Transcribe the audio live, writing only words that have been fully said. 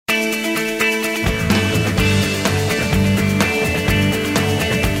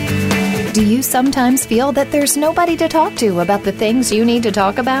you sometimes feel that there's nobody to talk to about the things you need to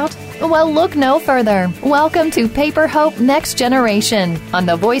talk about? Well, look no further. Welcome to Paper Hope Next Generation on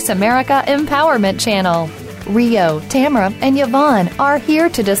the Voice America Empowerment Channel. Rio, Tamra, and Yvonne are here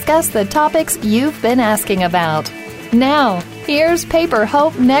to discuss the topics you've been asking about. Now, here's Paper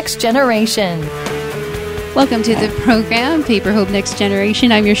Hope Next Generation. Welcome to the program, Paper Hope Next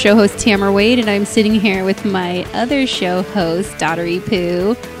Generation. I'm your show host, Tamra Wade, and I'm sitting here with my other show host, Daughtery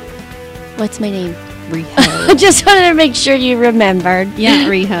Pooh. What's my name? Riho. Just wanted to make sure you remembered. Yeah,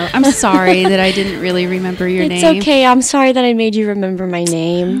 Riho. I'm sorry that I didn't really remember your name. It's okay. I'm sorry that I made you remember my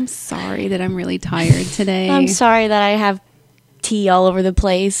name. I'm sorry that I'm really tired today. I'm sorry that I have tea all over the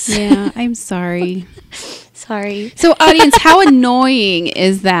place. Yeah, I'm sorry. Sorry. So, audience, how annoying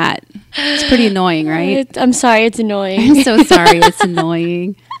is that? It's pretty annoying, right? I'm sorry. It's annoying. I'm so sorry. It's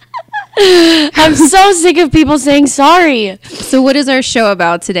annoying. I'm so sick of people saying sorry. So what is our show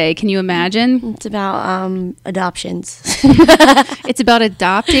about today? Can you imagine? It's about adoptions. It's about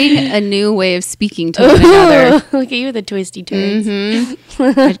adopting a new way of speaking to one another. Look at you with the twisty turns.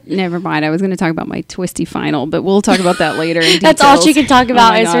 Mm-hmm. Never mind. I was going to talk about my twisty final, but we'll talk about that later. In That's all she details. can talk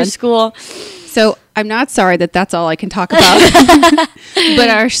about Oh is her school. So I'm not sorry that that's all I can talk about. But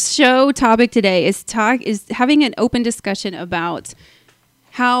our show topic today is having an open discussion about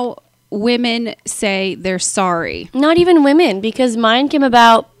how women say they're sorry. Not even women, because mine came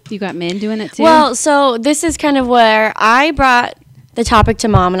about. You got men doing it too? Well, so this is kind of where I brought the topic to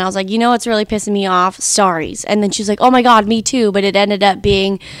Mom, and I was like, you know what's really pissing me off? Sorries. And then she's like, oh my God, me too. But it ended up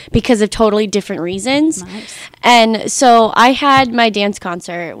being because of totally different reasons. Nice. And so I had my dance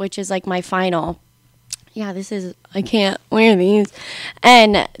concert, which is like my final. Yeah, I can't wear these.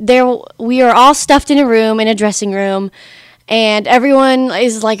 And we are all stuffed in a dressing room. And everyone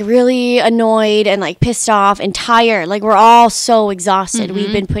is like really annoyed and like pissed off and tired. Like we're all so exhausted. Mm-hmm.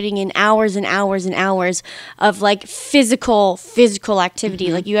 We've been putting in hours and hours and hours of like physical activity.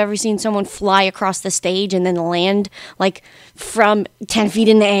 Mm-hmm. Like you ever seen someone fly across the stage and then land like from 10 feet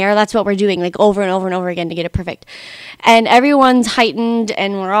in the air? That's what we're doing like over and over and over again to get it perfect. And everyone's heightened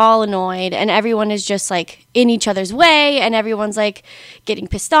and we're all annoyed and everyone is just like in each other's way and everyone's like getting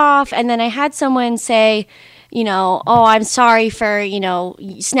pissed off. And then I had someone say, oh, I'm sorry for,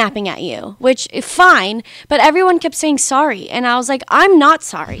 snapping at you, which is fine. But everyone kept saying sorry. And I was like, I'm not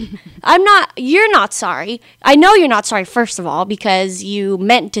sorry. You're not sorry. I know you're not sorry, first of all, because you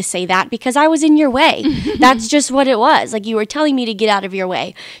meant to say that because I was in your way. That's just what it was. Like you were telling me to get out of your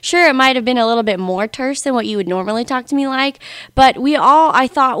way. Sure, it might have been a little bit more terse than what you would normally talk to me like. But I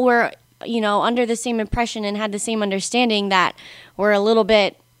thought were, under the same impression and had the same understanding that we're a little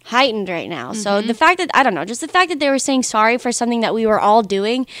bit heightened right now. Mm-hmm. So the fact that they were saying sorry for something that we were all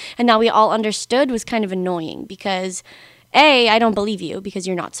doing and now we all understood was kind of annoying because A, I don't believe you because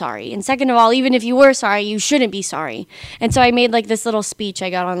you're not sorry. And second of all, even if you were sorry, you shouldn't be sorry. And so I made like this little speech.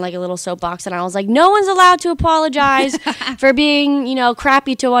 I got on like a little soapbox and I was like, no one's allowed to apologize for being,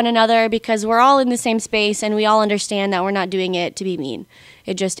 crappy to one another because we're all in the same space and we all understand that we're not doing it to be mean.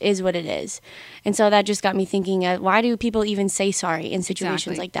 It just is what it is. And so that just got me thinking, why do people even say sorry in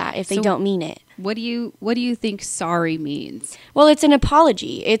situations like that if they don't mean it? What do you think sorry means? Well, it's an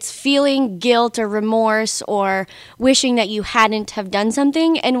apology. It's feeling guilt or remorse or wishing that you hadn't have done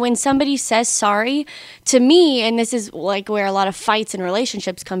something. And when somebody says sorry, to me, and this is like where a lot of fights in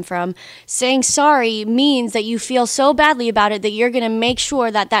relationships come from, saying sorry means that you feel so badly about it that you're going to make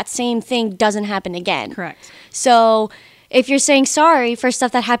sure that same thing doesn't happen again. Correct. So if you're saying sorry for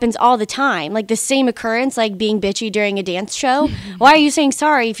stuff that happens all the time, like the same occurrence, like being bitchy during a dance show, why are you saying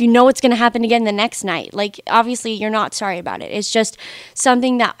sorry if you know it's going to happen again the next night? Like, obviously, you're not sorry about it. It's just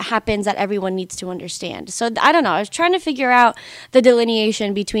something that happens that everyone needs to understand. So, I don't know. I was trying to figure out the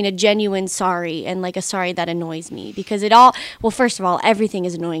delineation between a genuine sorry and, like, a sorry that annoys me. Because first of all, everything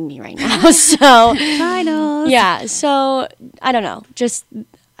is annoying me right now. So, yeah. So, I don't know.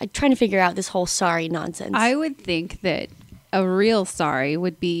 I'm trying to figure out this whole sorry nonsense. I would think that a real sorry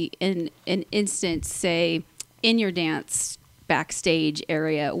would be in an instance, say, in your dance backstage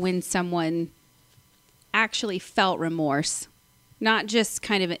area when someone actually felt remorse. Not just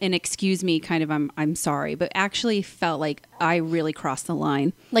kind of an excuse me, kind of I'm sorry, but actually felt like I really crossed the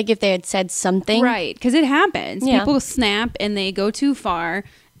line. Like if they had said something? Right, because it happens. Yeah. People snap and they go too far.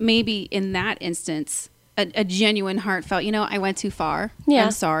 Maybe in that instance, a genuine heartfelt, I went too far. Yeah.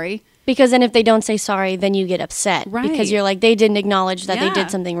 I'm sorry. Because then if they don't say sorry, then you get upset. Right. Because you're like, they didn't acknowledge that Yeah. they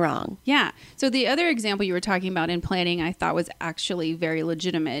did something wrong. Yeah. So the other example you were talking about in planning, I thought was actually very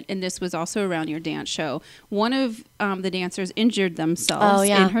legitimate. And this was also around your dance show. One of the dancers injured themselves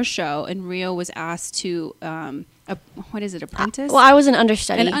in her show. And Rio was asked to, apprentice? Well, I was an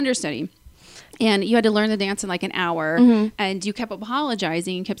understudy. An understudy. And you had to learn the dance in like an hour, and you kept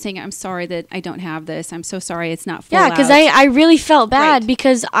apologizing and kept saying, I'm sorry that I don't have this. I'm so sorry it's not full Yeah, because out. I really felt bad Right.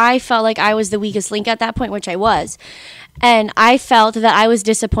 because I felt like I was the weakest link at that point, which I was. And I felt that I was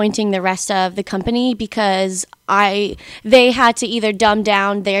disappointing the rest of the company because they had to either dumb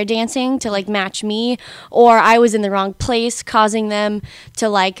down their dancing to like match me, or I was in the wrong place causing them to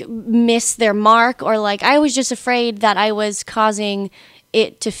like miss their mark, or like I was just afraid that I was causing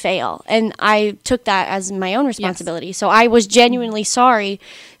it to fail, and I took that as my own responsibility. Yes. So I was genuinely sorry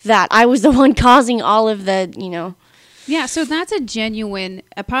that I was the one causing all of the, Yeah, so that's a genuine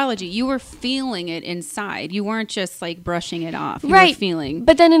apology. You were feeling it inside. You weren't just like brushing it off. You right were feeling.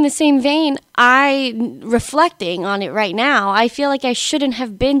 But then in the same vein, reflecting on it right now, I feel like I shouldn't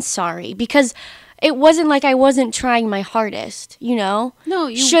have been sorry because it wasn't like I wasn't trying my hardest, No,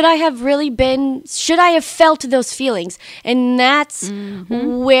 should I have felt those feelings? And that's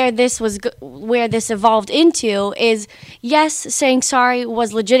where where this evolved into is, yes, saying sorry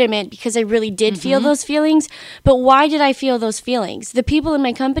was legitimate because I really did feel those feelings, but why did I feel those feelings? The people in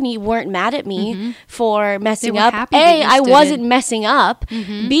my company weren't mad at me for messing were up. happy that A, you I stood wasn't in. messing up.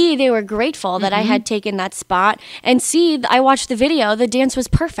 B, they were grateful that I had taken that spot. And C, I watched the video. The dance was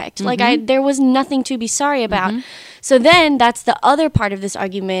perfect. Like there was nothing to be sorry about. So then that's the other part of this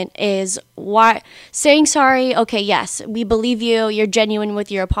argument is why saying sorry, okay, yes, we believe you, you're genuine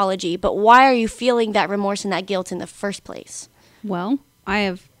with your apology, but why are you feeling that remorse and that guilt in the first place? Well, I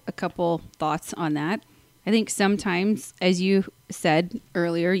have a couple thoughts on that. I think sometimes, as you said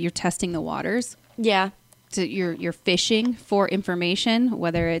earlier, you're testing the waters. Yeah. So you're fishing for information,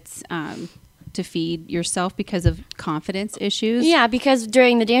 whether it's to feed yourself because of confidence issues. Yeah, because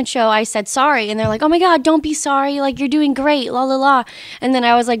during the dance show, I said sorry, and they're like, oh my God, don't be sorry. Like, you're doing great, la, la, la. And then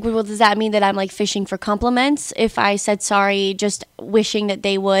I was like, well, does that mean that I'm, like, fishing for compliments if I said sorry, just wishing that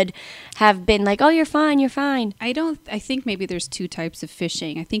they would have been like, oh, you're fine, you're fine? I think maybe there's two types of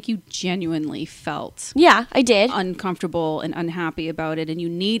fishing. I think you genuinely felt Yeah, I did. uncomfortable and unhappy about it, and you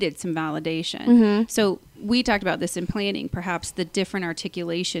needed some validation. So we talked about this in planning. Perhaps the different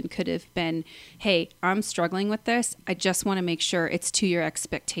articulation could have been, hey, I'm struggling with this. I just want to make sure it's to your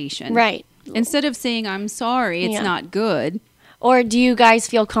expectation. Right. Instead of saying, I'm sorry, it's not good. Or do you guys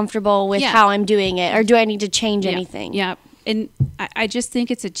feel comfortable with how I'm doing it? Or do I need to change anything? Yeah. And I just think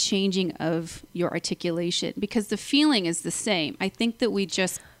it's a changing of your articulation because the feeling is the same. I think that we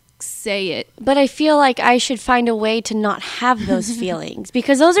just say it. But I feel like I should find a way to not have those feelings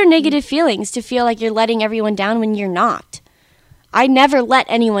because those are negative feelings to feel like you're letting everyone down when you're not. I never let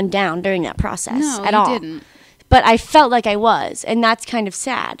anyone down during that process at all. No, you didn't. But I felt like I was, and that's kind of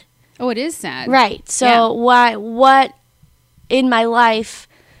sad. Oh, it is sad. Right. So what in my life,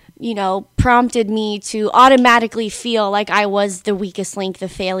 prompted me to automatically feel like I was the weakest link, the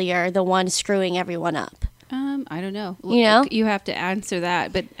failure, the one screwing everyone up? I don't know. You have to answer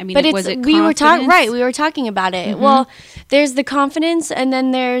that. But I mean, but was it we were confidence? we were talking about it. Well, there's the confidence, and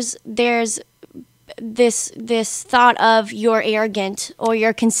then there's this thought of you're arrogant or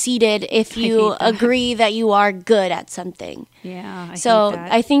you're conceited if you agree that you are good at something. Yeah. I hate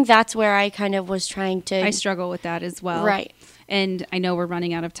that. I think that's where I kind of was trying to. I struggle with that as well. Right. And I know we're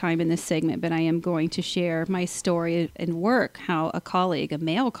running out of time in this segment, but I am going to share my story in work, how a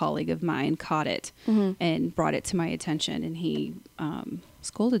male colleague of mine caught it and brought it to my attention, and he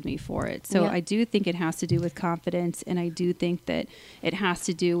scolded me for it. So I do think it has to do with confidence, and I do think that it has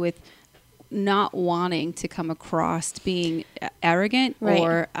to do with not wanting to come across being arrogant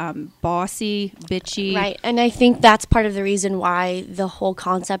or bossy, bitchy. Right. And I think that's part of the reason why the whole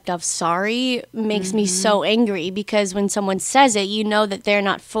concept of sorry makes me so angry, because when someone says it, you know that they're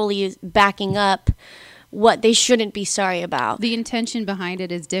not fully backing up what they shouldn't be sorry about. The intention behind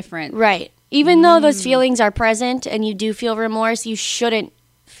it is different. Right. Even though those feelings are present and you do feel remorse, you shouldn't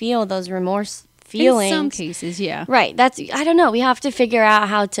feel those remorse feelings. In some cases, yeah. Right. I don't know. We have to figure out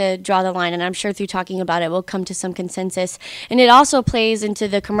how to draw the line, and I'm sure through talking about it, we'll come to some consensus. And it also plays into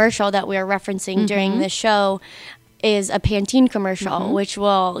the commercial that we are referencing during the show is a Pantene commercial, which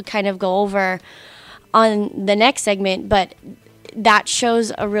we'll kind of go over on the next segment, but that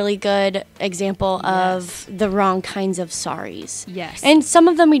shows a really good example of the wrong kinds of sorries. Yes. And some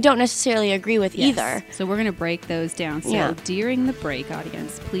of them we don't necessarily agree with either. So we're going to break those down. So during the break,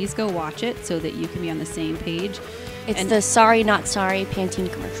 audience, please go watch it so that you can be on the same page. It's the Sorry Not Sorry Pantene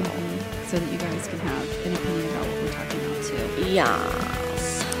commercial. So that you guys can have an opinion about what we're talking about too.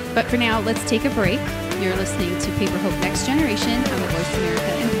 Yes. But for now, let's take a break. You're listening to Paper Hope Next Generation on the Voice America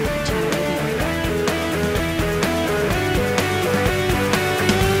Empowerment Channel. We'll be right back.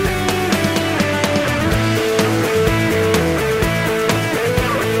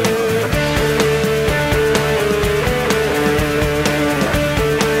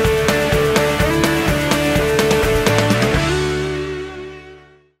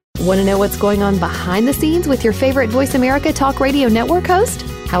 Want to know what's going on behind the scenes with your favorite Voice America Talk Radio Network host?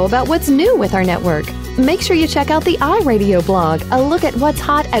 How about what's new with our network? Make sure you check out the iRadio blog, a look at what's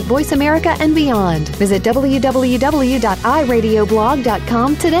hot at Voice America and beyond. Visit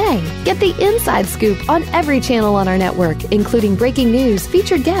www.iradioblog.com today. Get the inside scoop on every channel on our network, including breaking news,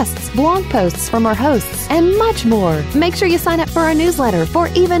 featured guests, blog posts from our hosts, and much more. Make sure you sign up for our newsletter for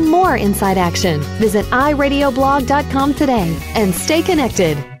even more inside action. Visit iradioblog.com today and stay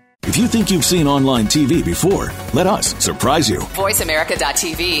connected. If you think you've seen online TV before, let us surprise you.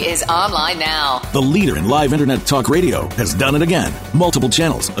 VoiceAmerica.tv is online now. The leader in live internet talk radio has done it again. Multiple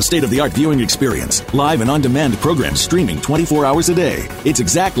channels, a state-of-the-art viewing experience, live and on-demand programs streaming 24 hours a day. It's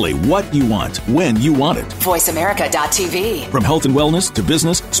exactly what you want, when you want it. VoiceAmerica.tv. From health and wellness to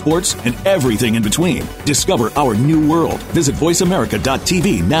business, sports, and everything in between. Discover our new world. Visit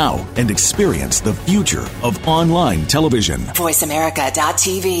VoiceAmerica.tv now and experience the future of online television.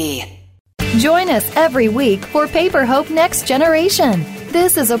 VoiceAmerica.tv. Join us every week for Paper Hope Next Generation.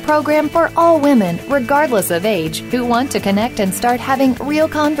 This is a program for all women, regardless of age, who want to connect and start having real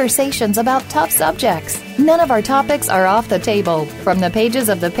conversations about tough subjects. None of our topics are off the table, from the pages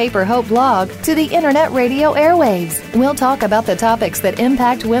of the Paper Hope blog to the internet radio airwaves. We'll talk about the topics that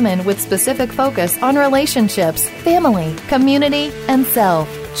impact women with specific focus on relationships, family, community, and self.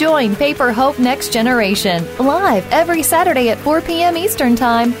 Join Paper Hope Next Generation live every Saturday at 4 p.m. Eastern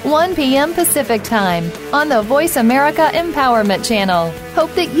Time, 1 p.m. Pacific Time on the Voice America Empowerment Channel.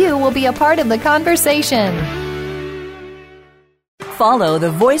 Hope that you will be a part of the conversation. Follow the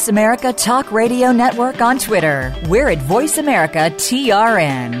Voice America Talk Radio Network on Twitter. We're at Voice America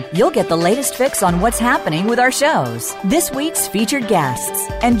TRN. You'll get the latest fix on what's happening with our shows, this week's featured guests,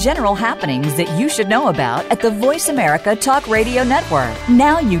 and general happenings that you should know about at the Voice America Talk Radio Network.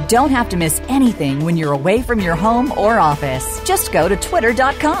 Now you don't have to miss anything when you're away from your home or office. Just go to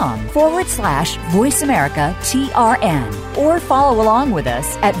twitter.com/Voice America TRN or follow along with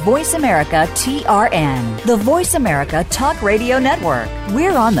us at Voice America TRN, the Voice America Talk Radio Network.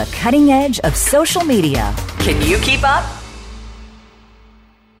 We're on the cutting edge of social media. Can you keep up?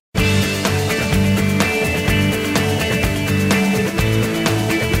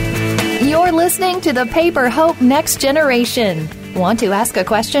 You're listening to the Paper Hope Next Generation. Want to ask a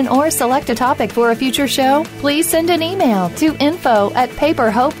question or select a topic for a future show? Please send an email to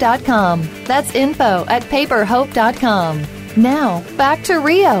info@paperhope.com. That's info@paperhope.com. Now, back to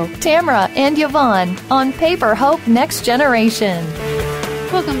Rio, Tamra, and Yvonne on Paper Hope Next Generation.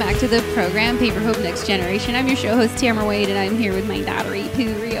 Welcome back to the program, Paper Hope Next Generation. I'm your show host, Tamra Wade, and I'm here with my daughtery,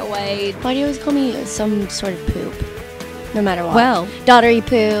 poo, Rio Wade. Why do you always call me some sort of poop? No matter what. Well, daughtery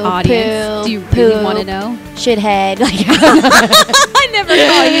poo, audience, poo, do you poo, really want to know? Shithead. I never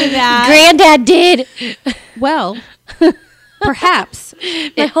call you that. Granddad did. Well, perhaps.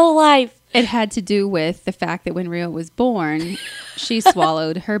 My whole life. It had to do with the fact that when Rio was born, she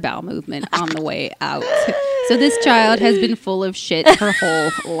swallowed her bowel movement on the way out. So this child has been full of shit her whole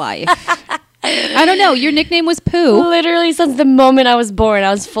life. I don't know. Your nickname was Pooh. Literally since the moment I was born,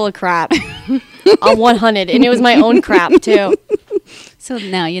 I was full of crap. On 100. And it was my own crap, too. So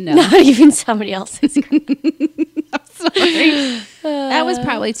now you know. Not even somebody else's crap. I'm sorry. That was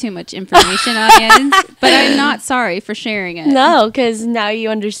probably too much information, audience. But I'm not sorry for sharing it. No, because now you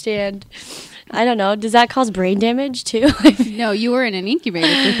understand. I don't know. Does that cause brain damage too? No, you were in an incubator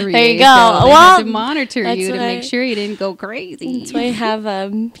for 3 days. There you go. So they Well, had to monitor you to make sure you didn't go crazy. That's why I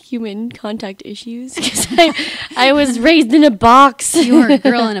have human contact issues. Because I was raised in a box. You were a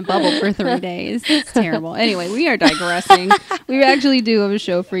girl in a bubble for 3 days. It's terrible. Anyway, we are digressing. We actually do have a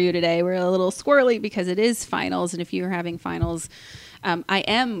show for you today. We're a little squirrely because it is finals. And if you're having finals, I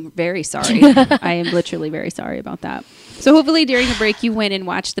am very sorry. I am literally very sorry about that. So hopefully during the break you went and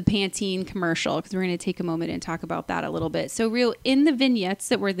watched the Pantene commercial because we're going to take a moment and talk about that a little bit. So Rio, in the vignettes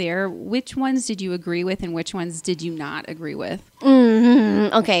that were there, which ones did you agree with and which ones did you not agree with?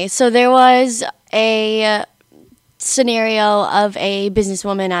 Mm-hmm. Okay, so there was a scenario of a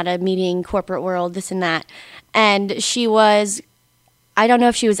businesswoman at a meeting, corporate world, this and that. And she was, I don't know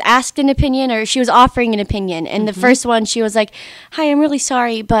if she was asked an opinion or she was offering an opinion. And the first one, she was like, "Hi, I'm really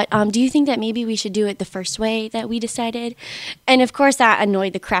sorry, but do you think that maybe we should do it the first way that we decided?" And of course, that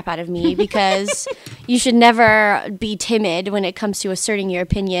annoyed the crap out of me because you should never be timid when it comes to asserting your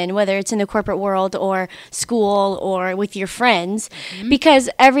opinion, whether it's in the corporate world or school or with your friends, because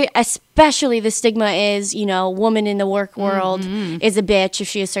especially the stigma is, woman in the work world is a bitch if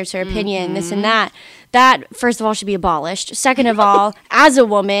she asserts her opinion, this and that. That, first of all, should be abolished. Second of all, as a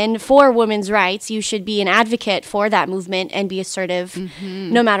woman, for women's rights, you should be an advocate for that movement and be assertive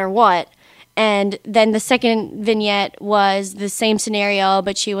no matter what. And then the second vignette was the same scenario,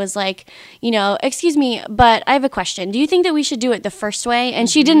 but she was like, excuse me, but I have a question. Do you think that we should do it the first way? And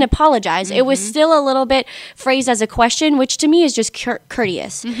she didn't apologize. It was still a little bit phrased as a question, which to me is just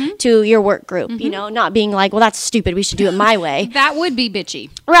courteous to your work group, not being like, well, that's stupid. We should do it my way. That would be bitchy.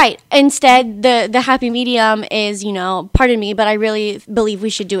 Right. Instead, the happy medium is, pardon me, but I really believe we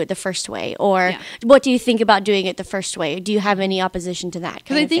should do it the first way. Or what do you think about doing it the first way? Do you have any opposition to that?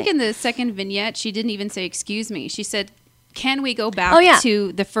 Because I think in the second vignette, she didn't even say, excuse me. She said, can we go back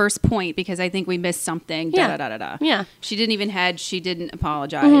to the first point because I think we missed something. Yeah. She didn't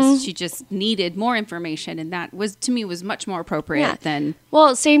apologize. She just needed more information, and that was, to me, was much more appropriate than.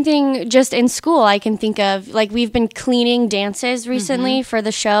 Well, same thing just in school. I can think of, like, we've been cleaning dances recently for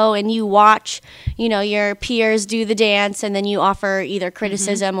the show, and you watch, your peers do the dance, and then you offer either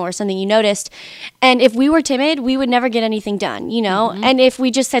criticism or something you noticed. And if we were timid, we would never get anything done, And if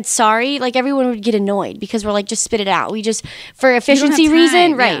we just said sorry, like, everyone would get annoyed because we're like, just spit it out. We just, for efficiency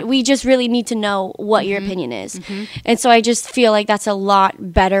reason, right? We just really need to know what your opinion is. And so I just feel like that's a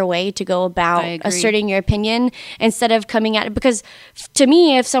lot better way to go about asserting your opinion instead of coming at it. Because to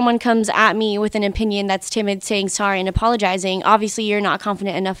me, if someone comes at me with an opinion that's timid, saying sorry and apologizing, obviously you're not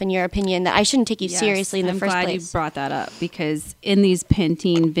confident enough in your opinion that I shouldn't take you seriously in the first place. I'm glad you brought that up, because in these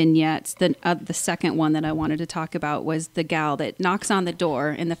Pantene vignettes, the second one that I wanted to talk about was the gal that knocks on the door.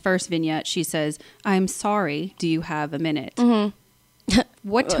 In the first vignette, she says, "I'm sorry, do you have a minute?"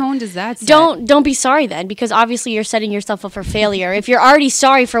 What tone does that set? Don't be sorry then, because obviously you're setting yourself up for failure. If you're already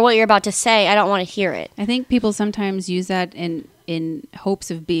sorry for what you're about to say, I don't want to hear it. I think people sometimes use that in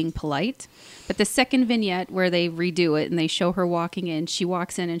hopes of being polite. But the second vignette where they redo it and they show her walking in, she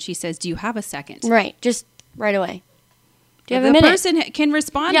walks in and she says, "Do you have a second?" Right, just right away. Do you have a minute? The person can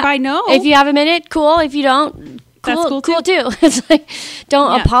respond by no. If you have a minute, cool. If you don't, cool too. It's like,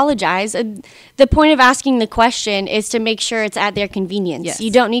 don't apologize. The point of asking the question is to make sure it's at their convenience. Yes.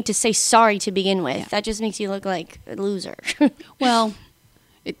 You don't need to say sorry to begin with. That just makes you look like a loser. Well,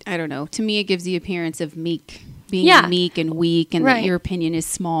 I don't know. To me, it gives the appearance of being meek and weak, and that your opinion is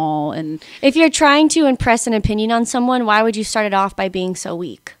small. And if you're trying to impress an opinion on someone, why would you start it off by being so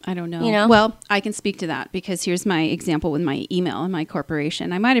weak? I don't know. Well, I can speak to that, because here's my example with my email and my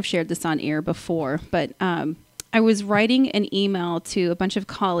corporation. I might have shared this on air before, but I was writing an email to a bunch of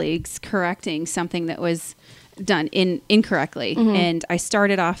colleagues correcting something that was done incorrectly. And I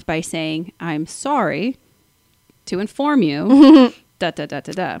started off by saying, "I'm sorry to inform you."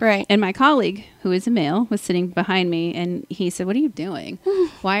 Right. And my colleague, who is a male, was sitting behind me, and he said, "What are you doing?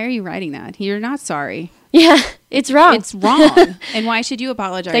 Why are you writing that? You're not sorry." Yeah, it's wrong. It's wrong. And why should you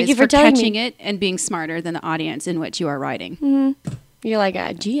apologize Thank you for catching it and being smarter than the audience in which you are writing? You're like,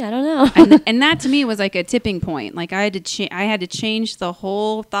 gee, I don't know. and that to me was like a tipping point. Like I had to change the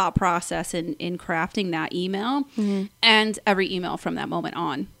whole thought process in crafting that email and every email from that moment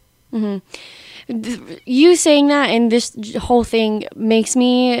on. You saying that and this whole thing makes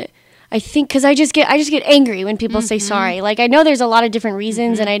me, I think, because I just get angry when people say sorry. Like, I know there's a lot of different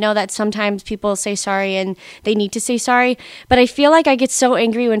reasons, and I know that sometimes people say sorry and they need to say sorry, but I feel like I get so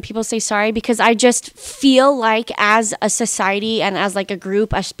angry when people say sorry, because I just feel like as a society and as like a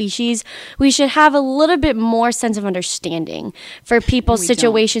group, a species, we should have a little bit more sense of understanding for people's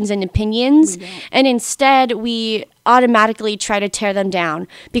situations and opinions, and instead we automatically try to tear them down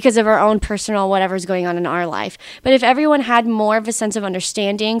because of our own personal whatever's going on in our life. But if everyone had more of a sense of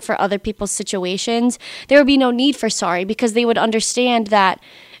understanding for other people's situations, there would be no need for sorry, because they would understand that.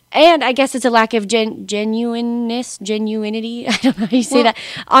 And I guess it's a lack of genuinity. I don't know how you say that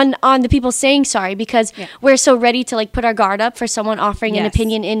on the people saying sorry, because we're so ready to like put our guard up for someone offering an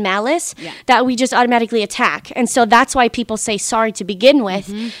opinion in malice that we just automatically attack. And so that's why people say sorry to begin with,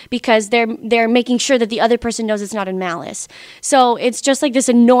 because they're making sure that the other person knows it's not in malice. So it's just like this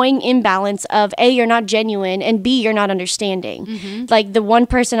annoying imbalance of A, you're not genuine, and B, you're not understanding. Like the one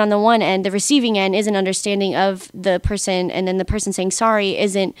person on the one end, the receiving end, isn't understanding of the person, and then the person saying sorry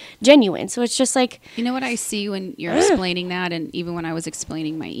isn't genuine. So it's just like, you know what I see when you're explaining that, and even when I was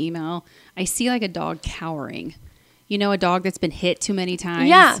explaining my email, I see like a dog cowering. You know, a dog that's been hit too many times.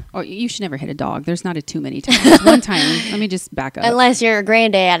 Yeah. Or you should never hit a dog. There's not a too many times. One time. Let me just back up. Unless you're a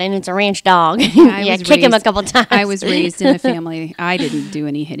granddad and it's a ranch dog. Kick him a couple times. I was raised in a family. I didn't do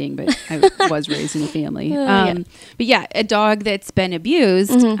any hitting, but I was raised in a family. But yeah, a dog that's been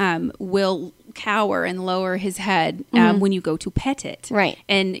abused will cower and lower his head when you go to pet it. Right.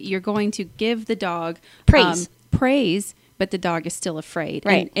 And you're going to give the dog praise, but the dog is still afraid.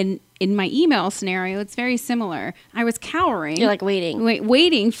 Right. And in my email scenario, it's very similar. I was cowering. You're like waiting.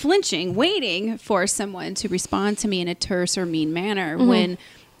 Waiting, flinching, waiting for someone to respond to me in a terse or mean manner when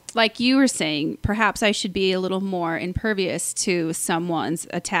like you were saying, perhaps I should be a little more impervious to someone's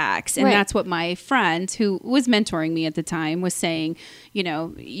attacks. And Right. that's what my friend who was mentoring me at the time was saying, you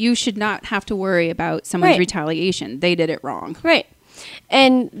know, you should not have to worry about someone's Right. retaliation. They did it wrong. Right.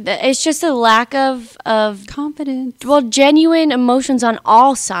 And it's just a lack of Confidence. well, genuine emotions on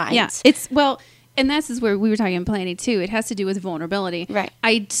all sides. Yeah. It's, well, and this is where we were talking about planning too. It has to do with vulnerability. Right.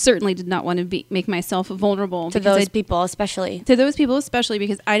 I certainly did not want to make myself vulnerable to because those people, especially. to those people, especially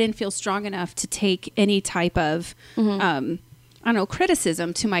because I didn't feel strong enough to take any type of, I don't know,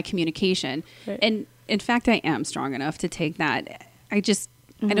 criticism to my communication. Right. And in fact, I am strong enough to take that.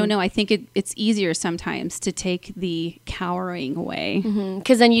 I don't know. I think it's easier sometimes to take the cowering way.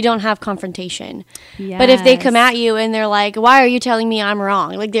 Because then you don't have confrontation. But if they come at you and they're like, why are you telling me I'm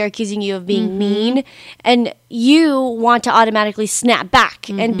wrong? Like they're accusing you of being mean. And you want to automatically snap back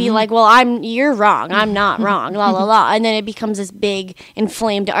and be like, well, you're wrong. I'm not wrong. La, la, la. And then it becomes this big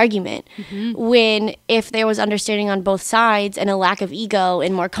inflamed argument. When if there was understanding on both sides and a lack of ego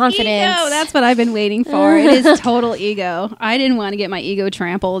and more confidence. Ego, that's what I've been waiting for. It is total ego. I didn't want to get my ego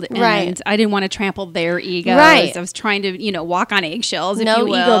trampled. And Right. I didn't want to trample their egos. Right. I was trying to, walk on eggshells, if No you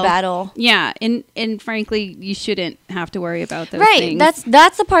will. ego battle. Yeah. And frankly, you shouldn't have to worry about those Right. things.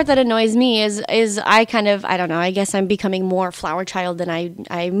 That's the part that annoys me is I kind of, I don't know, I guess I'm becoming more flower child than I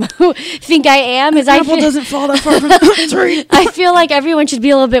think I am. Apple doesn't fall that far from the tree. I feel like everyone should be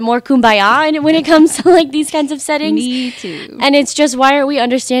a little bit more kumbaya when it comes to like these kinds of settings. Me too. And it's just, why aren't we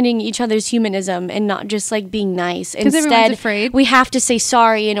understanding each other's humanism and not just like being nice? 'Cause everyone's afraid. We have to say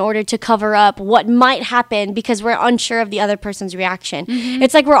sorry in order to cover up what might happen because we're unsure of the other person's reaction.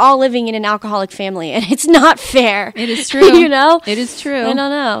 It's like we're all living in an alcoholic family and it's not fair. It is true. It is true. I don't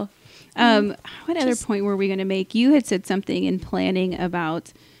know. What other point were we going to make? You had said something in planning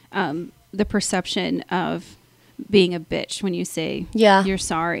about the perception of being a bitch when you say Yeah. you're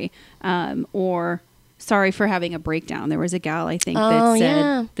sorry, or sorry for having a breakdown. There was a gal, I think,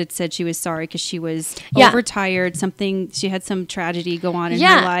 Oh, that said she was sorry because she was Yeah. overtired. She had some tragedy go on in her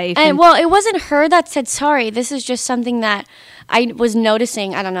Yeah. life. And well, it wasn't her that said sorry. This is just something that I was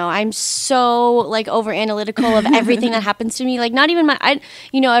noticing. I don't know. I'm so like over analytical of everything that happens to me. Like not even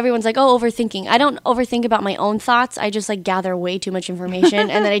everyone's like, oh, overthinking. I don't overthink about my own thoughts. I just like gather way too much information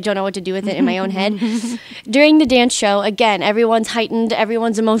and then I don't know what to do with it in my own head. During the dance show, again, everyone's heightened,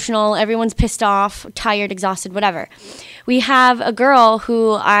 everyone's emotional, everyone's pissed off, tired, exhausted, whatever. We have a girl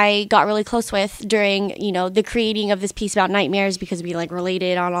who I got really close with during, the creating of this piece about nightmares because we like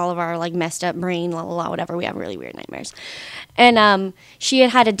related on all of our like messed up brain, la la la, whatever. We have really weird nightmares. And she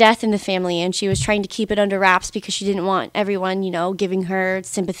had a death in the family and she was trying to keep it under wraps because she didn't want everyone, giving her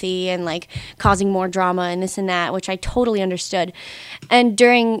sympathy and like causing more drama and this and that, which I totally understood. And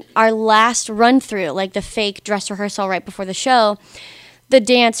during our last run through, like the fake dress rehearsal right before the show, the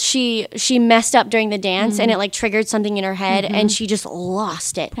dance, she messed up during the dance and it like triggered something in her head and she just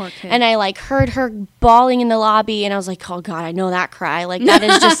lost it. Poor kid. And I like heard her bawling in the lobby and I was like, oh God, I know that cry. Like that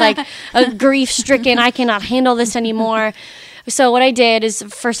is just like a grief stricken. I cannot handle this anymore. So what I did is,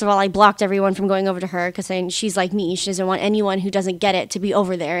 first of all, I blocked everyone from going over to her because she's like me. She doesn't want anyone who doesn't get it to be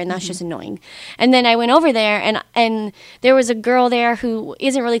over there, and that's just annoying. And then I went over there, and there was a girl there who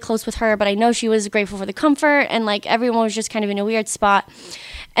isn't really close with her, but I know she was grateful for the comfort, and like everyone was just kind of in a weird spot.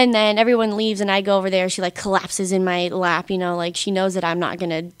 And then everyone leaves and I go over there. She like collapses in my lap, like she knows that I'm not going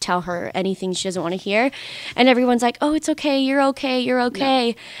to tell her anything she doesn't want to hear. And everyone's like, oh, it's okay. You're okay. You're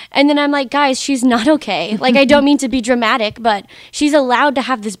okay. No. And then I'm like, guys, she's not okay. Like, I don't mean to be dramatic, but she's allowed to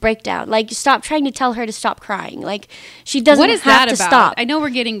have this breakdown. Like, stop trying to tell her to stop crying. Like, she doesn't have to stop. I know we're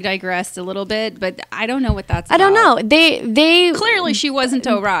getting digressed a little bit, but I don't know what that's about. I don't know. They clearly she wasn't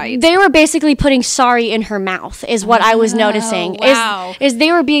all right. They were basically putting sorry in her mouth is what I was noticing. Wow. Is they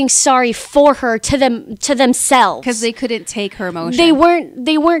were being sorry for her to themselves because they couldn't take her emotion.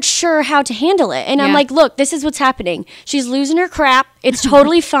 They weren't sure how to handle it. And Yeah. I'm like, look, this is what's happening. She's losing her crap. It's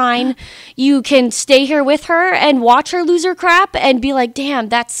totally fine. You can stay here with her and watch her lose her crap and be like, damn,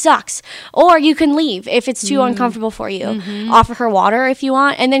 that sucks. Or you can leave if it's too uncomfortable for you. Offer her water if you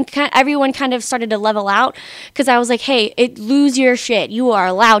want. And then everyone kind of started to level out because I was like, hey, lose your shit. You are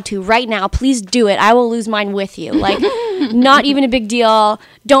allowed to right now. Please do it. I will lose mine with you. Like, not even a big deal.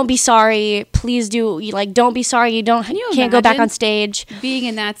 Don't be sorry. Please do. Like, don't be sorry. You can't go back on stage. Being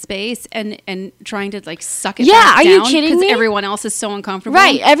in that space and trying to like suck it Yeah, back are down you kidding me? because everyone else is so uncomfortable.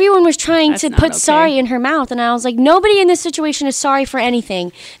 Right. Everyone was trying That's to not put okay. sorry in her mouth. And I was like, nobody in this situation is sorry for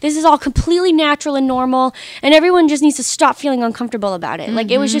anything. This is all completely natural and normal. And everyone just needs to stop feeling uncomfortable about it. Like,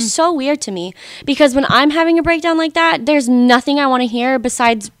 it was just so weird to me. Because when I'm having a breakdown like that, there's nothing I want to hear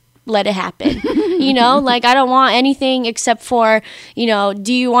besides let it happen. You know, like I don't want anything except for, you know,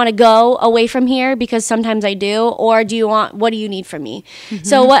 do you want to go away from here? Because sometimes I do. Or what do you need from me?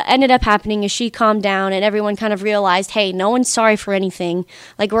 So what ended up happening is she calmed down and everyone kind of realized, hey, no one's sorry for anything.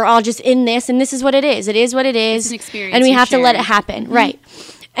 Like we're all just in this and this is what it is. It is what it is. It's an experience and we you have to let it shared. happen. Right.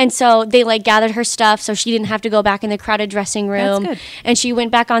 And so they like gathered her stuff so she didn't have to go back in the crowded dressing room. That's good. And she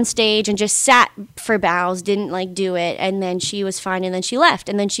went back on stage and just sat for bows, didn't like do it. And then she was fine and then she left.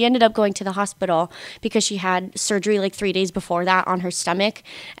 And then she ended up going to the hospital because she had surgery like 3 days before that on her stomach.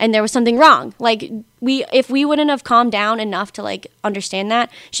 And there was something wrong. Like if we wouldn't have calmed down enough to like understand that,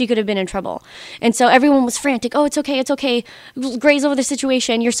 she could have been in trouble. And so everyone was frantic. Oh, it's okay. Graze over the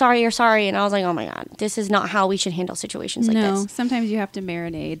situation. You're sorry. And I was like, oh my God, this is not how we should handle situations like No, this. sometimes you have to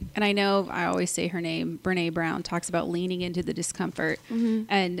marinate. And I know I always say her name, Brene Brown, talks about leaning into the discomfort.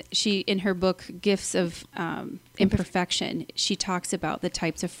 And she, in her book, Gifts of Imperfection, she talks about the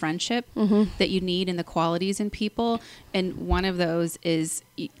types of friendship that you need and the qualities in people. And one of those is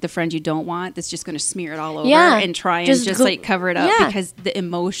the friend you don't want that's just going to smear it all over and try and just like cover it up because the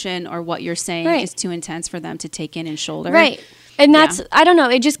emotion or what you're saying is too intense for them to take in and shoulder. Right. And that's, I don't know,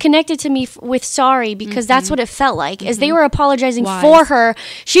 it just connected to me with sorry because that's what it felt like. As they were apologizing for her,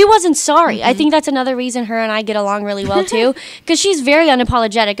 she wasn't sorry. I think that's another reason her and I get along really well too, because she's very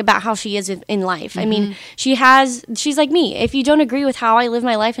unapologetic about how she is in life. I mean, she's like me. If you don't agree with how I live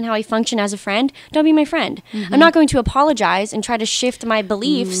my life and how I function as a friend, don't be my friend. I'm not going to apologize and try to shift my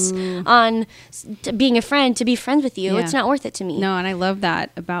beliefs on being a friend to be friends with you. It's not worth it to me. No, and I love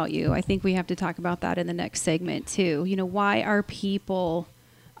that about you. I think we have to talk about that in the next segment too. You know, why are people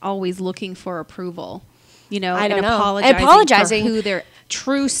always looking for approval? You know, I don't and know. apologizing for who their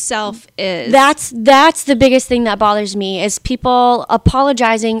true self is. That's the biggest thing that bothers me is people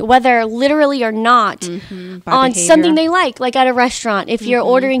apologizing, whether literally or not, on behavior. something they like at a restaurant. If you're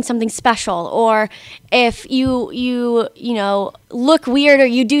ordering something special, or if you know look weird or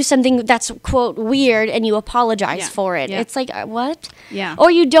you do something that's quote weird and you apologize for it. It's like what? Yeah. Or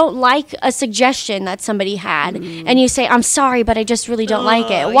you don't like a suggestion that somebody had and you say, I'm sorry, but I just really don't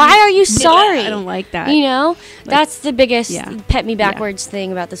like it. Why are you sorry? I don't like that. You know, that's the biggest pet me backwards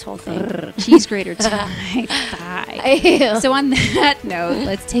thing about this whole thing. Cheese grater tonight. Bye. So on that note,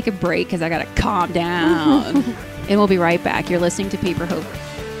 let's take a break because I got to calm down. And we'll be right back. You're listening to Paper Hope.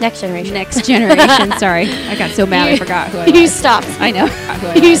 Next generation. Sorry. I got so mad I forgot who I was. You stopped. I know.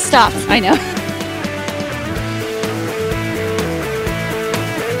 You stopped. I know.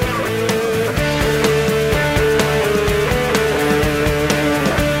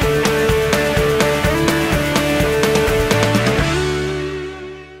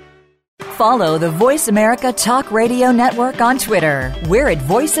 Follow the Voice America Talk Radio Network on Twitter. We're at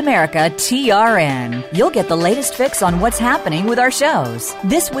Voice America TRN. You'll get the latest fix on what's happening with our shows,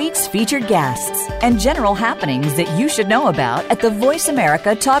 this week's featured guests, and general happenings that you should know about at the Voice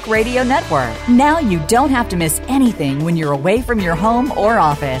America Talk Radio Network. Now you don't have to miss anything when you're away from your home or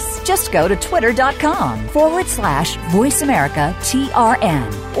office. Just go to twitter.com/Voice America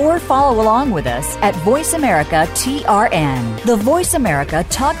TRN or follow along with us at Voice America TRN, the Voice America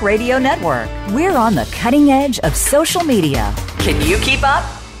Talk Radio Network. We're on the cutting edge of social media. Can you keep up?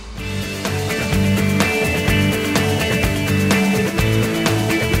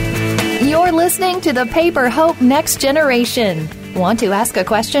 You're listening to the Paper Hope Next Generation. Want to ask a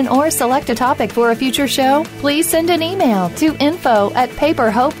question or select a topic for a future show? Please send an email to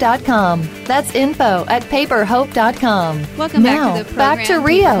info@paperhope.com. That's info@paperhope.com. Welcome now, back to the back program. to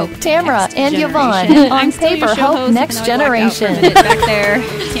Rio, Paper Hope Tamra, Next and Generation. Yvonne on I'm still Paper your show Hope host, Next even though I blacked out for a Generation. minute back there,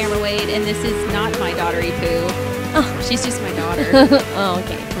 Tamra Wade, and this is not my daughtery Pooh. Oh, she's just my daughter. Oh,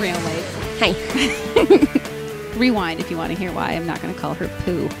 okay. Real Wade. Hi. Rewind if you want to hear why I'm not going to call her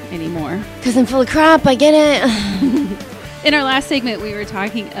Pooh anymore. Because I'm full of crap. I get it. In our last segment, we were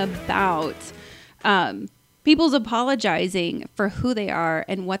talking about people's apologizing for who they are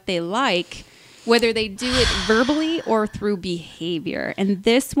and what they like, whether they do it verbally or through behavior. And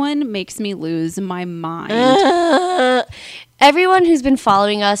this one makes me lose my mind. Everyone who's been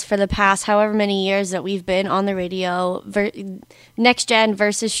following us for the past however many years that we've been on the radio, Next Gen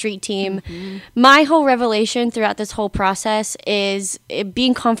versus Street Team, my whole revelation throughout this whole process is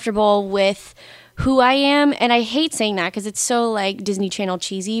being comfortable with who I am. And I hate saying that because it's so like Disney Channel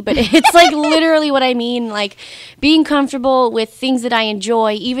cheesy, but it's like literally what I mean. Like being comfortable with things that I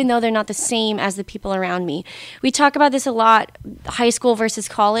enjoy, even though they're not the same as the people around me. We talk about this a lot, high school versus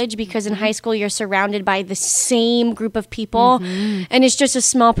college, because in high school you're surrounded by the same group of people and it's just a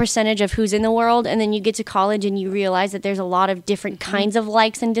small percentage of who's in the world. And then you get to college and you realize that there's a lot of different kinds of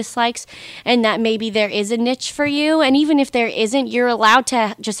likes and dislikes, and that maybe there is a niche for you. And even if there isn't, you're allowed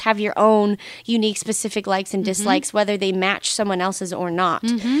to just have your own unique specific likes and dislikes, whether they match someone else's or not.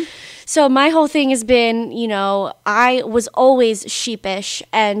 So my whole thing has been, you know, I was always sheepish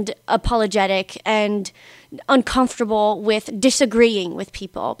and apologetic and uncomfortable with disagreeing with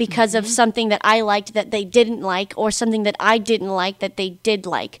people because of something that I liked that they didn't like, or something that I didn't like that they did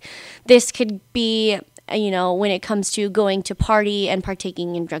like. This could be, you know, when it comes to going to party and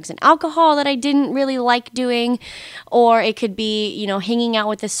partaking in drugs and alcohol that I didn't really like doing, or it could be, you know, hanging out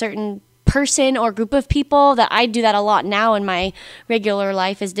with a certain person or group of people. That I do that a lot now in my regular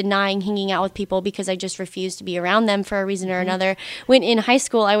life, is denying hanging out with people because I just refuse to be around them for a reason or another. When in high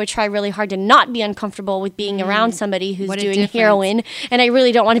school, I would try really hard to not be uncomfortable with being around somebody who's doing heroin, and I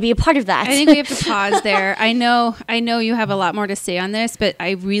really don't want to be a part of that. I think we have to pause there. I know you have a lot more to say on this, but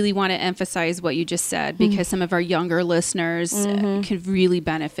I really want to emphasize what you just said, because some of our younger listeners could really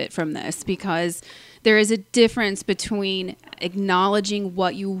benefit from this, because there is a difference between acknowledging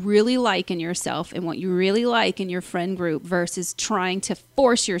what you really like in yourself and what you really like in your friend group versus trying to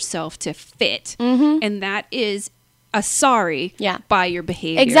force yourself to fit. And that is a sorry by your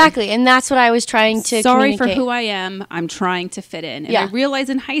behavior. Exactly. And that's what I was trying to sorry communicate. for who I am. I'm trying to fit in. And I realize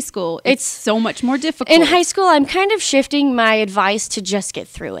in high school, it's so much more difficult. In high school, I'm kind of shifting my advice to just get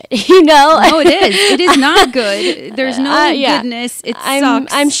through it. You know? No, it is. It is not good. There's no goodness. It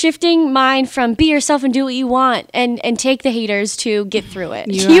sucks. I'm shifting mine from be yourself and do what you want and take the haters to get through it.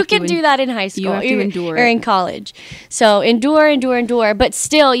 You can do that in high school. You have to endure or in college. So endure. But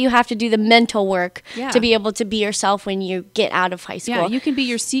still, you have to do the mental work to be able to be yourself when you get out of high school. Yeah, you can be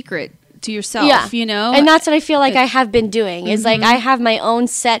your secret to yourself, you know? And that's what I feel like I have been doing, is like I have my own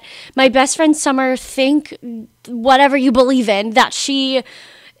set. My best friend Summer, think whatever you believe in, that she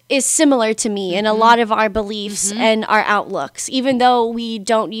is similar to me in a lot of our beliefs and our outlooks. Even though we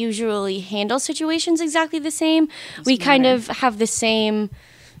don't usually handle situations exactly the same, we kind of have the same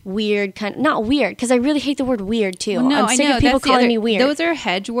weird kind of, not weird, because I really hate the word weird too. Well, no, I'm sick of people calling me weird. Those are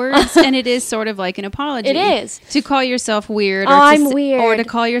hedge words, and it is sort of like an apology. It is. To call yourself weird, I'm weird. Or to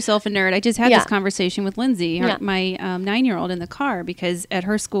call yourself a nerd. I just had this conversation with Lindsay, my 9-year-old, in the car, because at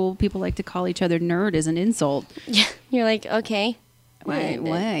her school, people like to call each other nerd as an insult. Yeah. You're like, okay. Why?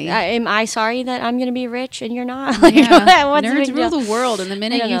 Am I sorry that I'm going to be rich and you're not? Nerds rule the world, and the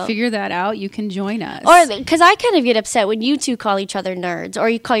minute you figure that out, you can join us. Or because I kind of get upset when you two call each other nerds, or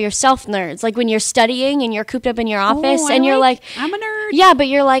you call yourself nerds. Like when you're studying and you're cooped up in your office, and you're like, I'm a nerd. Yeah, but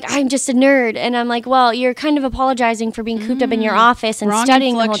you're like, I'm just a nerd, and I'm like, well, you're kind of apologizing for being cooped up in your office and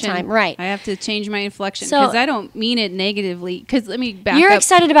studying the whole time, right? I have to change my inflection, because I don't mean it negatively. Because let me back up. You're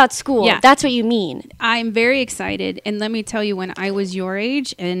excited about school. Yeah. That's what you mean. I'm very excited, and let me tell you, when I was your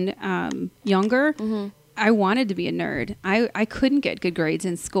age and younger, I wanted to be a nerd. I couldn't get good grades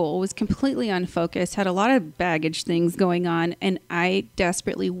in school, was completely unfocused, had a lot of baggage things going on, and I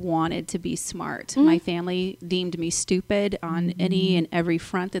desperately wanted to be smart. My family deemed me stupid on any and every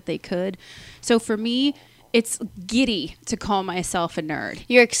front that they could. So for me, it's giddy to call myself a nerd.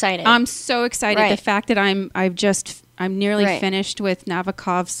 You're excited. I'm so excited. Right. The fact that I'm nearly finished with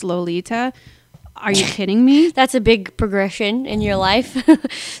Nabokov's Lolita. Are you kidding me? That's a big progression in your life,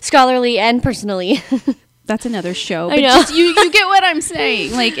 scholarly and personally. That's another show. But I know. You get what I'm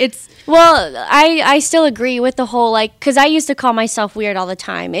saying. Like, it's... Well, I still agree with the whole, like, because I used to call myself weird all the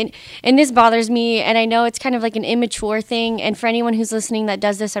time. And this bothers me, and I know it's kind of like an immature thing. And for anyone who's listening that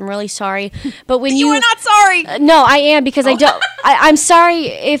does this, I'm really sorry. But when you are not sorry. No, I am, because I don't. I'm sorry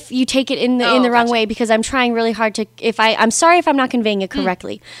if you take it in the wrong way, because I'm trying really hard to. I'm sorry if I'm not conveying it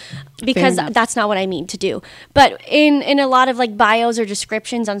correctly. Because that's not what I mean to do. But in a lot of like bios or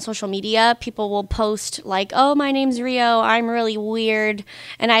descriptions on social media, people will post like, oh, my name's Rio, I'm really weird,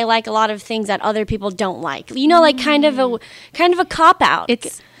 and I like a lot of things that other people don't like. You know, like kind of a cop out.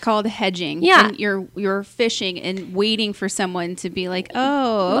 It's called hedging. Yeah. And you're fishing and waiting for someone to be like,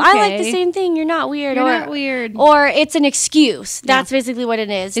 oh, okay. I like the same thing. You're not weird. You're not weird. Or it's an excuse. That's basically what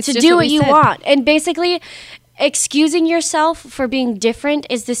it is. It's to just do what what we you said. want. And basically, excusing yourself for being different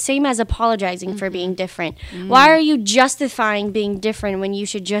is the same as apologizing for being different. Why are you justifying being different when you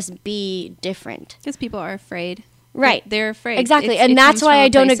should just be different? Because people are afraid. Right. They're afraid. Exactly. It That's comes why from I a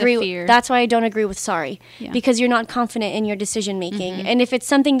don't place of agree. fear. That's why I don't agree with sorry. Yeah. Because you're not confident in your decision making. And if it's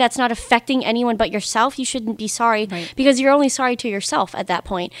something that's not affecting anyone but yourself, you shouldn't be sorry. Right. Because you're only sorry to yourself at that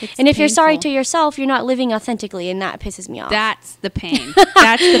point. It's and if you're sorry painful. to yourself, you're not living authentically, and that pisses me off. That's the pain.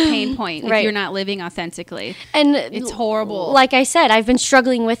 That's the pain point. If Right. you're not living authentically. And It's horrible. Like I said, I've been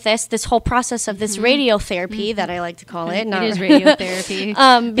struggling with this whole process of this radiotherapy that I like to call it. It is radiotherapy.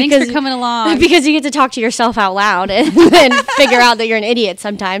 Thanks because- for coming along. Because you get to talk to yourself out loud and then figure out that you're an idiot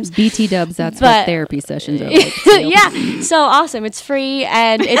sometimes. BT dubs, that's But- what therapy sessions are like. too. Yeah, so awesome. It's free,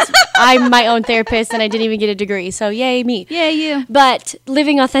 and I'm my own therapist, and I didn't even get a degree, so yay me. Yay, you. But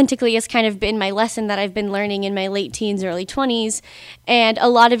living authentically has kind of been my lesson that I've been learning in my late teens, early 20s, and a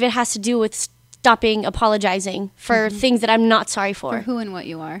lot of it has to do with stopping apologizing for things that I'm not sorry for. For who and what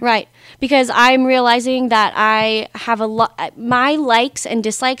you are. Right. Because I'm realizing that I have a lot, my likes and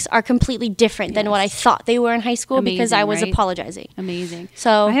dislikes are completely different than what I thought they were in high school because I Amazing, was right? apologizing. Amazing.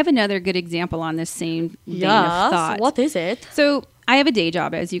 So- I have another good example on this same vein of thought. What is it? So I have a day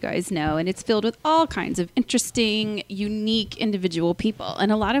job, as you guys know, and it's filled with all kinds of interesting, unique, individual people.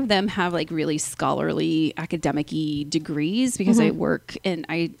 And a lot of them have like really scholarly, academic-y degrees because I work and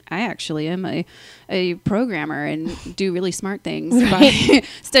I actually am a programmer and do really smart things by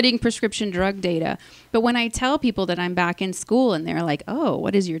studying prescription drug data. But when I tell people that I'm back in school and they're like, oh,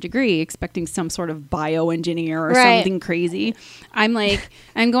 what is your degree? Expecting some sort of bioengineer or something crazy. I'm like,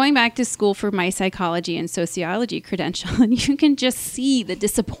 I'm going back to school for my psychology and sociology credential. And you can just see the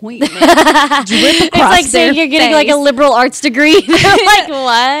disappointment drip across It's like saying you're getting like a liberal arts degree. Like,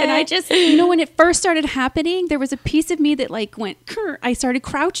 what? And I just, when it first started happening, there was a piece of me that like went, "Krr." I started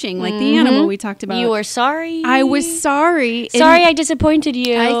crouching like the animal we talked about. You were sorry. I was sorry. Sorry I disappointed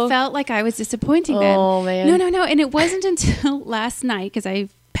you. I felt like I was disappointing them. Oh, man. No. And it wasn't until last night, because I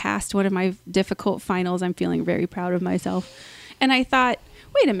passed one of my difficult finals. I'm feeling very proud of myself. And I thought,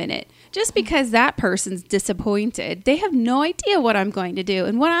 wait a minute. Just because that person's disappointed, they have no idea what I'm going to do.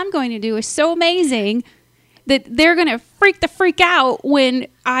 And what I'm going to do is so amazing that they're going to freak out when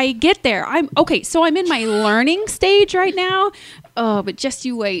I get there. So I'm in my learning stage right now. Oh, but just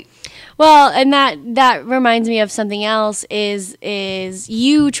you wait. Well, and that reminds me of something else is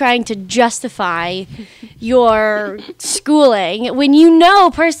you trying to justify your schooling when you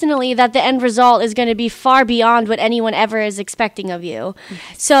know personally that the end result is going to be far beyond what anyone ever is expecting of you.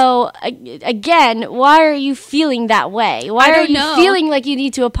 Yes. So again, why are you feeling that way? Why are you feeling like you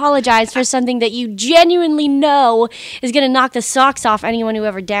need to apologize for something that you genuinely know is going to knock the socks off anyone who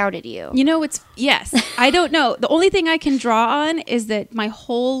ever doubted you? Yes, I don't know. The only thing I can draw on is that my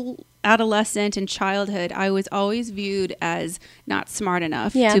whole adolescent and childhood, I was always viewed as not smart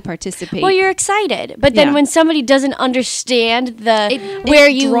enough to participate. Well, you're excited, but then when somebody doesn't understand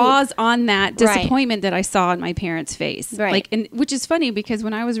it draws on that disappointment that I saw in my parents' face. Right. Like, and which is funny because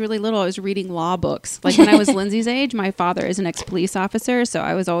when I was really little, I was reading law books. Like when I was Lindsay's age, my father is an ex-police officer, so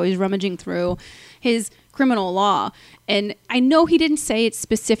I was always rummaging through his criminal law. And I know he didn't say it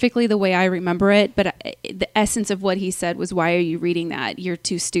specifically the way I remember it, but the essence of what he said was, why are you reading that? You're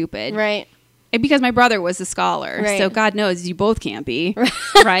too stupid. Right. And because my brother was a scholar. Right. So God knows you both can't be.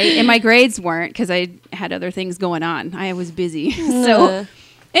 Right. And my grades weren't because I had other things going on. I was busy. So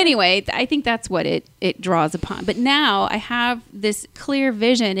anyway, I think that's what it draws upon. But now I have this clear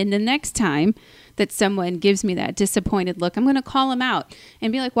vision. And the next time that someone gives me that disappointed look, I'm going to call them out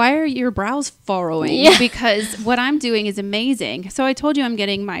and be like, why are your brows furrowing? Yeah. Because what I'm doing is amazing. So I told you I'm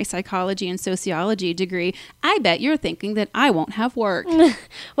getting my psychology and sociology degree. I bet you're thinking that I won't have work.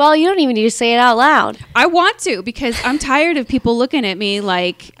 Well, you don't even need to say it out loud. I want to, because I'm tired of people looking at me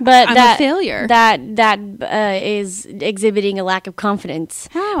like But I'm a failure. That is exhibiting a lack of confidence.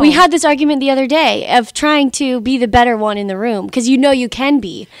 How? We had this argument the other day of trying to be the better one in the room because you know you can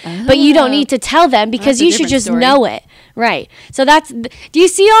be, but you don't need to tell them because That's a you should different just story. know it. Right. So do you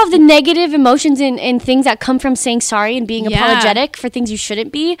see all of the negative emotions and things that come from saying sorry and being Yeah. apologetic for things you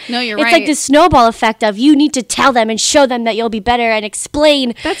shouldn't be? No, you're It's right. like this snowball effect of you need to tell them and show them that you'll be better and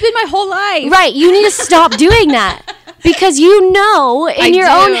explain. That's been my whole life. Right. You need to stop doing that. Because you know in I your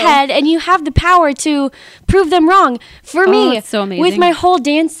do. own head and you have the power to prove them wrong. For me, it's so amazing. with my whole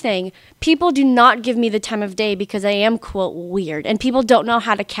dance thing, people do not give me the time of day because I am, quote, weird. And people don't know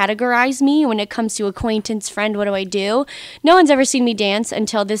how to categorize me when it comes to acquaintance, friend, what do I do? No one's ever seen me dance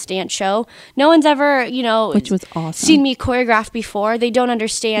until this dance show. No one's ever, Which was awesome. seen me choreograph before. They don't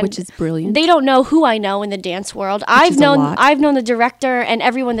understand. Which is brilliant. They don't know who I know in the dance world. is a lot. I've known the director and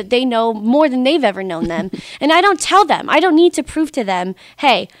everyone that they know more than they've ever known them. And I don't tell them. I don't need to prove to them,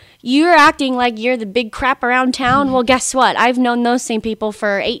 hey, you're acting like you're the big crap around town. Well, guess what? I've known those same people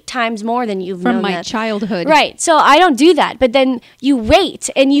for 8 times more than you've known From my them. childhood. Right. So I don't do that. But then you wait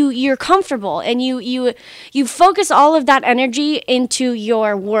and you're comfortable and you focus all of that energy into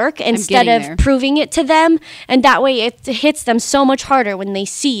your work instead of there. proving it to them. And that way it hits them so much harder when they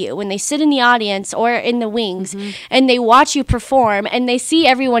see you, when they sit in the audience or in the wings and they watch you perform and they see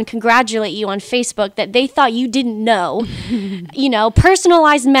everyone congratulate you on Facebook that they thought you didn't know.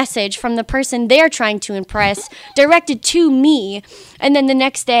 Personalized message from the person they're trying to impress directed to me, and then the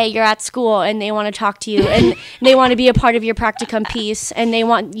next day you're at school and they want to talk to you and they want to be a part of your practicum piece and they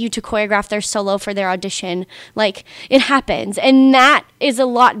want you to choreograph their solo for their audition. Like, it happens, and that is a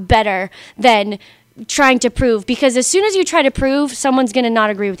lot better than trying to prove, because as soon as you try to prove, someone's going to not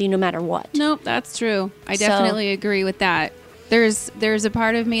agree with you no matter what. Nope, that's true. I definitely agree with that. There's a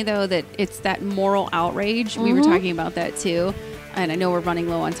part of me, though, that it's that moral outrage. We were talking about that, too. And I know we're running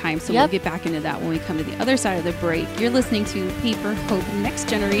low on time, so we'll get back into that when we come to the other side of the break. You're listening to Paper Hope Next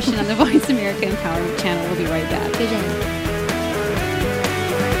Generation on the Voice America Empowerment Channel. We'll be right back. Good day.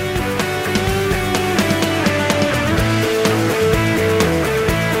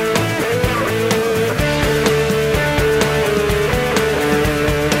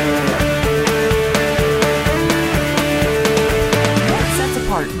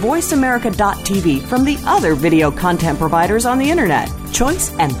 VoiceAmerica.tv from the other video content providers on the internet.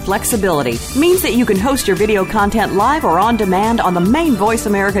 Choice and flexibility means that you can host your video content live or on demand on the main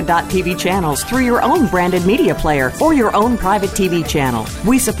VoiceAmerica.tv channels through your own branded media player or your own private TV channel.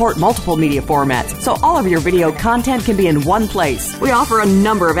 We support multiple media formats, so all of your video content can be in one place. We offer a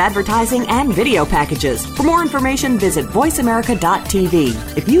number of advertising and video packages. For more information, visit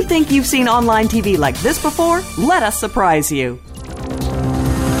VoiceAmerica.tv. If you think you've seen online TV like this before, let us surprise you.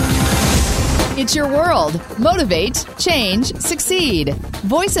 It's your world. Motivate, change, succeed.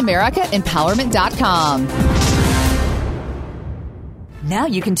 VoiceAmericaEmpowerment.com. Now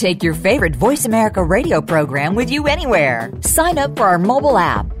you can take your favorite Voice America radio program with you anywhere. Sign up for our mobile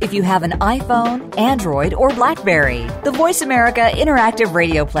app if you have an iPhone, Android, or BlackBerry. The Voice America Interactive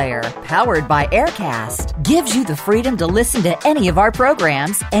Radio Player, powered by Aircast, gives you the freedom to listen to any of our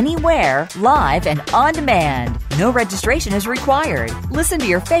programs, anywhere, live and on demand. No registration is required. Listen to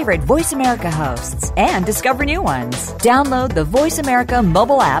your favorite Voice America hosts and discover new ones. Download the Voice America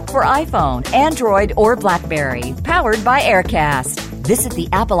mobile app for iPhone, Android, or BlackBerry, powered by Aircast. Visit the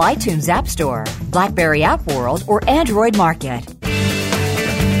Apple iTunes App Store, BlackBerry App World, or Android Market.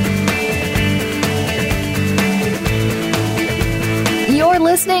 You're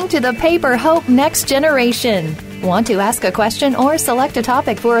listening to the Paper Hope Next Generation. Want to ask a question or select a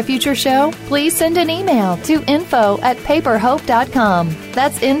topic for a future show? Please send an email to info@paperhope.com.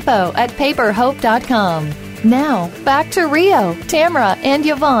 That's info@paperhope.com. Now, back to Rio, Tamra, and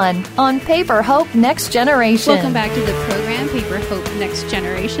Yvonne on Paper Hope Next Generation. Welcome back to the program, Paper Hope Next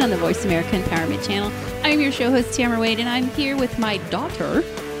Generation on the Voice America Empowerment Channel. I'm your show host, Tamra Wade, and I'm here with my daughter,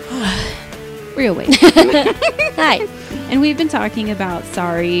 Rio Wade. Hi. And we've been talking about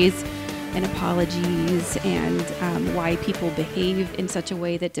sorries and apologies and why people behave in such a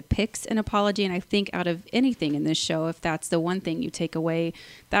way that depicts an apology. And I think out of anything in this show, if that's the one thing you take away,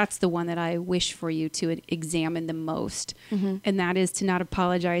 that's the one that I wish for you to examine the most. Mm-hmm. And that is to not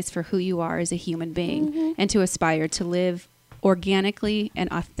apologize for who you are as a human being and to aspire to live organically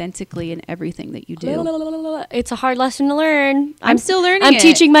and authentically in everything that you do. It's a hard lesson to learn. I'm still learning I'm it.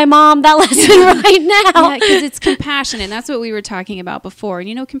 teaching my mom that lesson right now. Yeah, because it's compassion, and that's what we were talking about before. And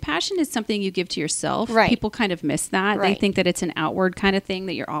you know, compassion is something you give to yourself. Right. People kind of miss that. Right. They think that it's an outward kind of thing,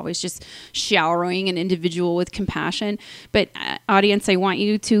 that you're always just showering an individual with compassion. But audience, I want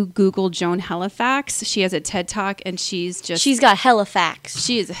you to Google Joan Halifax. She has a TED Talk, and she's got hella facts.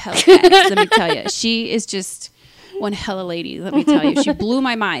 She is a Halifax, let me tell you. She is just one hella lady, let me tell you. She blew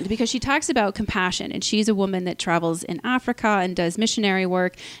my mind because she talks about compassion, and she's a woman that travels in Africa and does missionary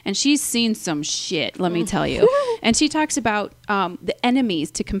work, and she's seen some shit, let me tell you. And she talks about the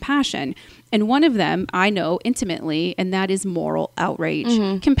enemies to compassion, and one of them I know intimately, and that is moral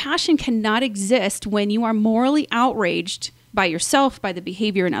outrage. Compassion cannot exist when you are morally outraged by yourself, by the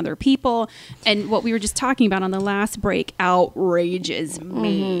behavior in other people. And what we were just talking about on the last break outrages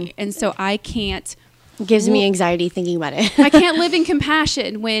me. And so I can't. Gives me anxiety thinking about it. I can't live in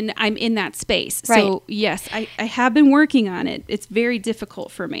compassion when I'm in that space. Right. So yes, I have been working on it. It's very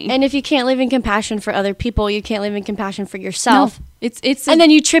difficult for me. And if you can't live in compassion for other people, you can't live in compassion for yourself. And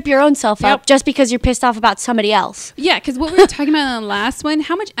then you trip your own self up just because you're pissed off about somebody else. Yeah, because what we were talking about in the last one,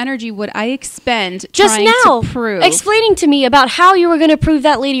 how much energy would I expend just trying now to prove? Explaining to me about how you were going to prove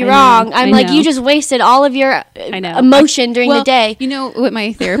that lady wrong. I'm like, you just wasted all of your emotion during the day. You know what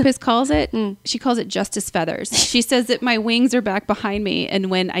my therapist calls it? She calls it justice feathers. She says that my wings are back behind me,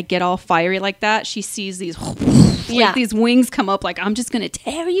 and when I get all fiery like that, she sees these these wings come up like I'm just going to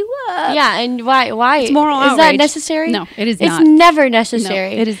tear you up. Yeah, and why? It's moral outrage. Is that necessary? No, it is not. It's never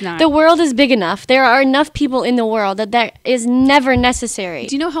necessary. No, it is not. The world is big enough. There are enough people in the world that is never necessary.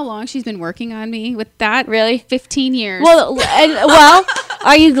 Do you know how long she's been working on me with that? Really? 15 years. Well,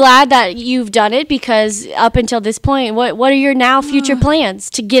 are you glad that you've done it? Because up until this point, what are your now future plans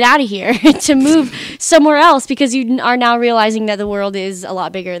to get out of here, to move somewhere else? Because you are now realizing that the world is a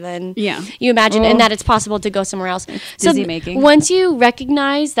lot bigger than you imagine, and that it's possible to go somewhere else. Dizzy making. Once you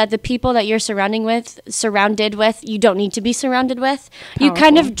recognize that the people that you're surrounded with, you don't need to be surrounded with, you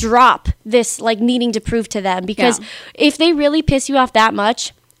kind of drop this like needing to prove to them, because if they really piss you off that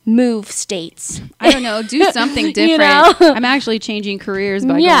much, move states. I don't know. Do something different. You know? I'm actually changing careers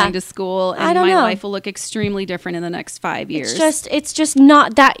by going to school, and my life will look extremely different in the next 5 years. It's just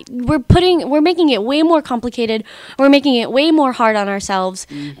not that we're making it way more complicated. We're making it way more hard on ourselves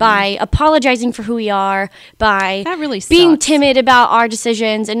by apologizing for who we are, by that really being sucks. timid about our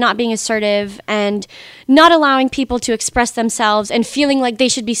decisions and not being assertive, and not allowing people to express themselves and feeling like they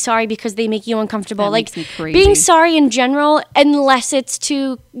should be sorry because they make you uncomfortable. That like makes me crazy. Being sorry in general, unless it's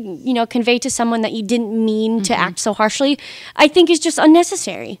to convey to someone that you didn't mean to act so harshly, I think is just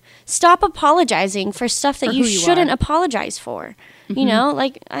unnecessary. Stop apologizing for stuff that you shouldn't apologize for. You know,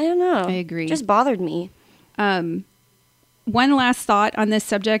 like, I don't know. I agree. It just bothered me. One last thought on this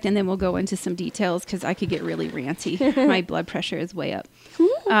subject, and then we'll go into some details because I could get really ranty. My blood pressure is way up.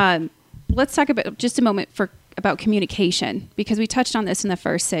 Let's talk about just a moment about communication, because we touched on this in the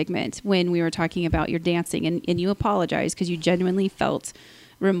first segment when we were talking about your dancing, and you apologized because you genuinely felt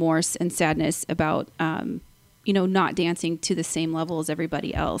remorse and sadness about not dancing to the same level as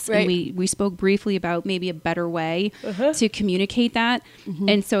everybody else. Right. And we spoke briefly about maybe a better way to communicate that.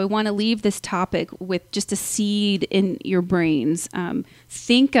 And so I want to leave this topic with just a seed in your brains.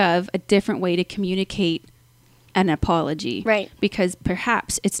 Think of a different way to communicate an apology. Right. Because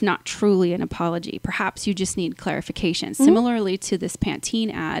perhaps it's not truly an apology. Perhaps you just need clarification. Similarly to this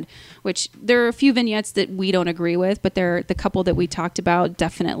Pantene ad, which there are a few vignettes that we don't agree with, but the couple that we talked about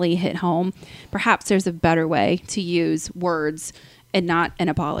definitely hit home. Perhaps there's a better way to use words and not an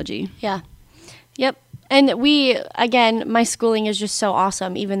apology. Yeah. Yep. And my schooling is just so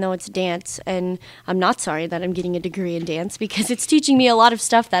awesome, even though it's dance. And I'm not sorry that I'm getting a degree in dance, because it's teaching me a lot of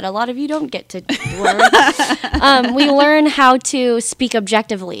stuff that a lot of you don't get to learn. We learn how to speak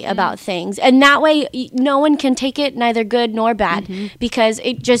objectively about things. And that way, no one can take it neither good nor bad, because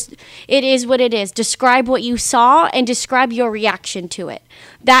it is what it is. Describe what you saw and describe your reaction to it.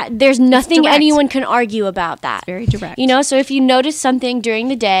 That there's nothing anyone can argue about that. It's very direct. So if you notice something during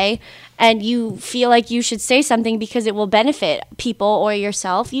the day and you feel like you should say something because it will benefit people or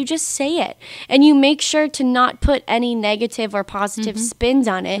yourself, you just say it. And you make sure to not put any negative or positive spins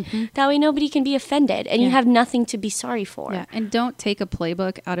on it. That way nobody can be offended, and you have nothing to be sorry for. Yeah, and don't take a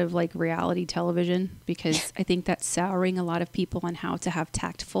playbook out of like reality television, because I think that's souring a lot of people on how to have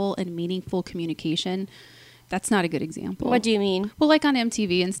tactful and meaningful communication. That's not a good example. What do you mean? Well, like on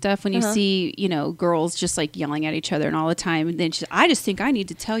MTV and stuff, when you see, girls just like yelling at each other and all the time, and then I just think I need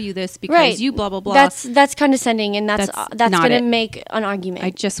to tell you this because you blah, blah, blah. That's condescending, and that's going to make an argument. I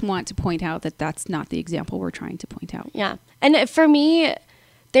just want to point out that that's not the example we're trying to point out. Yeah. And for me,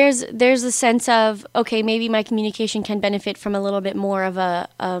 there's a sense of, okay, maybe my communication can benefit from a little bit more of a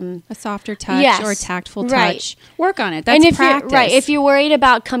softer touch or a tactful touch. Work on it. That's practice. If you're worried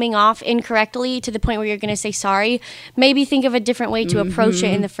about coming off incorrectly to the point where you're going to say sorry, maybe think of a different way to approach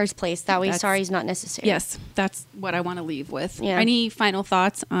it in the first place. That way, sorry is not necessary. Yes, that's what I want to leave with. Yeah. Any final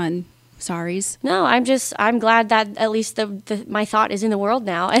thoughts on sorries? No, I'm glad that at least my thought is in the world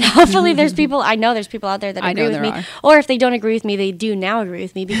now, and hopefully there's people out there that agree with me, or if they don't agree with me, they do now agree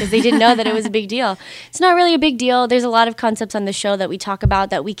with me, because they didn't know that it was a big deal. It's not really a big deal. There's a lot of concepts on the show that we talk about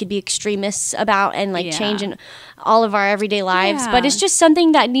that we could be extremists about and change in all of our everyday lives, but it's just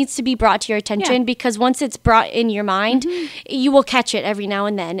something that needs to be brought to your attention, because once it's brought in your mind, you will catch it every now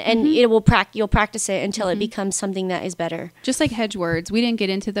and then, and you'll practice it until it becomes something that is better. Just like hedge words. We didn't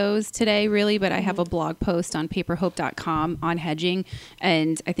get into those today really, but I have a blog post on paperhope.com on hedging,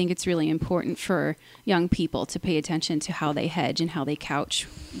 and I think it's really important for young people to pay attention to how they hedge and how they couch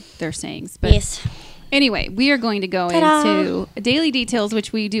their sayings. But yes. Anyway, we are going to go into daily details,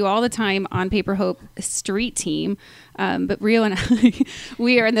 which we do all the time on Paper Hope Street Team. But Rio and I,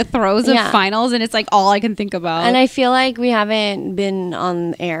 we are in the throes of finals, and it's like all I can think about. And I feel like we haven't been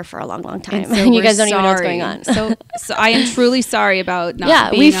on air for a long, long time. So And you guys don't even know what's going on. So I am truly sorry about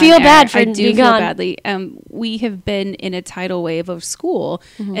not being we feel on bad air. for I do being feel gone. badly. We have been in a tidal wave of school,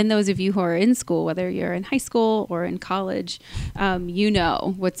 and those of you who are in school, whether you're in high school or in college, you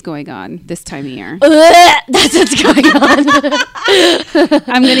know what's going on this time of year. That's what's going on.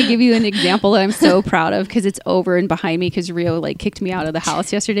 I'm going to give you an example that I'm so proud of because it's over and behind me because Rio like kicked me out of the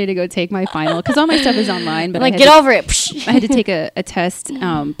house yesterday to go take my final because all my stuff is online. But like, get over it. I had to take a test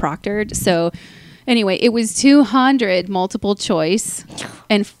proctored. So anyway, it was 200 multiple choice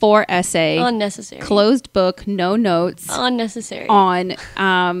and 4 essay. Unnecessary. Closed book, no notes. Unnecessary. On,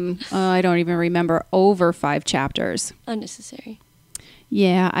 I don't even remember, over 5 chapters. Unnecessary.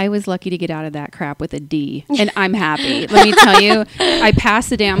 Yeah, I was lucky to get out of that crap with a D, and I'm happy. Let me tell you, I passed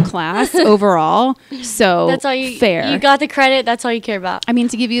the damn class overall, so that's all you, fair. You got the credit. That's all you care about. I mean,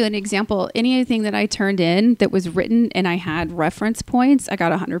 to give you an example, anything that I turned in that was written and I had reference points, I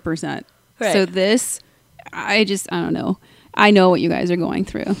got 100%. Right. So this, I don't know. I know what you guys are going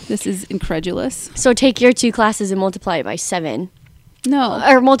through. This is incredulous. So take your 2 classes and multiply it by 7. No.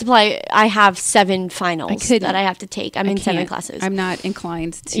 Or multiply, I have 7 finals that I have to take. I'm in 7 classes. I'm not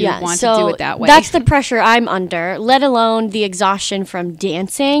inclined to want to do it that way. That's the pressure I'm under, let alone the exhaustion from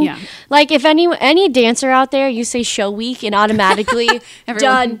dancing. Yeah. Like if any dancer out there, you say show week and automatically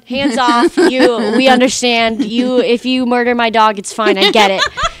done, hands off, we understand. If you murder my dog, it's fine, I get it.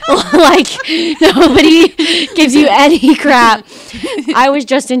 Like nobody gives you any crap. I was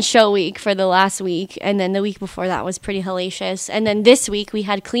just in show week for the last week, and then the week before that was pretty hellacious. And then this week we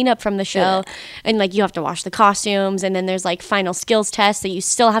had cleanup from the show, and like you have to wash the costumes, and then there's like final skills tests that you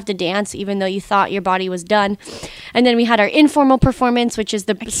still have to dance even though you thought your body was done. And then we had our informal performance, which is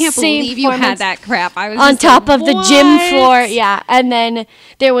the I can't believe you had that crap. I was on top like, of the gym floor. Yeah. And then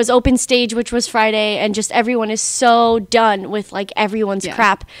there was open stage, which was Friday, and just everyone is so done with like everyone's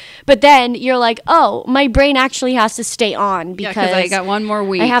crap. But then you're like, oh, my brain actually has to stay on because I got one more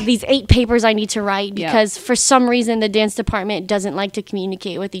week. I have these 8 papers I need to write because for some reason the dance department doesn't like to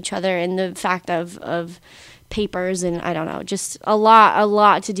communicate with each other, and the fact of papers, and I don't know, just a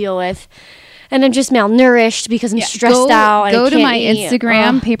lot to deal with. And I'm just malnourished because I'm stressed out. And Go I to can't my eat.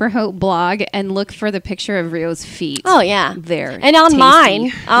 Instagram, Paper Hope blog, and look for the picture of Rio's feet. Oh yeah, there. And on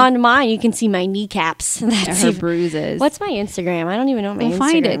mine, you can see my kneecaps. That's her bruises. What's my Instagram? I don't even know what my Instagram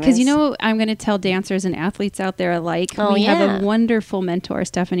find it because is. I'm going to tell dancers and athletes out there alike. Oh, we have a wonderful mentor,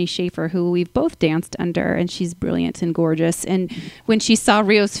 Stephanie Schaefer, who we've both danced under, and she's brilliant and gorgeous. And when she saw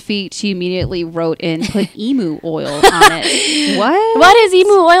Rio's feet, she immediately wrote in, put emu oil on it. What is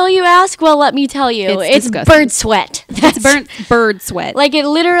emu oil, you ask? Well, let me tell you, it's bird sweat. It's bird sweat. Like it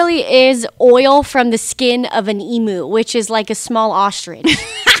literally is oil from the skin of an emu, which is like a small ostrich.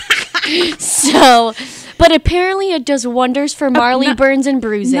 So, but apparently it does wonders for Marley burns and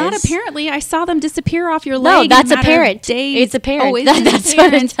bruises. Not apparently. I saw them disappear off your leg. No, that's apparent. It's apparent. Oh, that's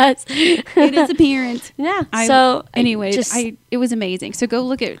what it does. It is apparent. Yeah. It was amazing. So go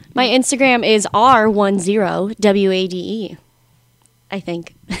look at my Instagram is R10WADE. I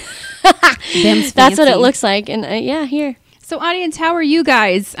think. That's what it looks like. And here. So audience, how are you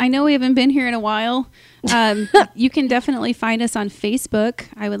guys? I know we haven't been here in a while. You can definitely find us on Facebook.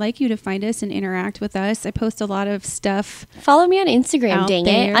 I would like you to find us and interact with us. I post a lot of stuff. Follow me on Instagram, dang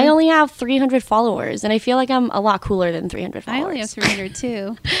it. I only have 300 followers, and I feel like I'm a lot cooler than 300 followers. I only have 300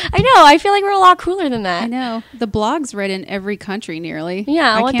 too. I know. I feel like we're a lot cooler than that. I know. The blog's read in every country nearly.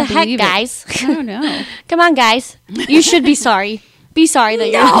 Yeah, what the heck, guys? I don't know. Come on, guys. You should be sorry. Be sorry that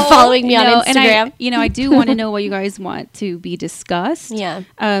you're following me on Instagram. And I do want to know what you guys want to be discussed. Yeah.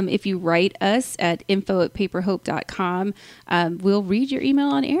 If you write us at info@paperhope.com, we'll read your email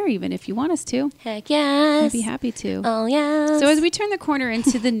on air even if you want us to. Heck yes. I'd be happy to. Oh, yes. So as we turn the corner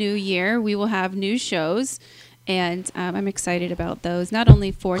into the new year, we will have new shows. And I'm excited about those, not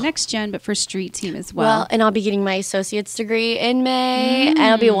only for Next Gen, but for Street Team as well. And I'll be getting my associate's degree in May, and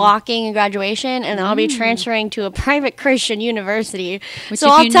I'll be walking in graduation, and I'll be transferring to a private Christian university. So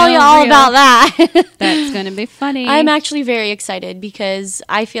I'll tell you all about that. That's going to be funny. I'm actually very excited because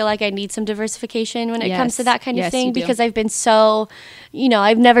I feel like I need some diversification when it comes to that kind of thing, because I've been so,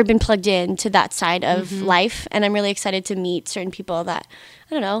 I've never been plugged in to that side of life, and I'm really excited to meet certain people that,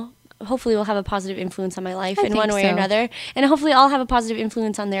 I don't know, hopefully will have a positive influence on my life I in one think way so. or another. And hopefully I'll have a positive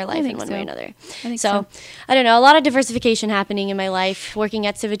influence on their life in one way or another. I think So, I don't know, a lot of diversification happening in my life, working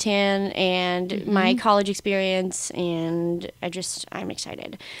at Civitan and my college experience, and I'm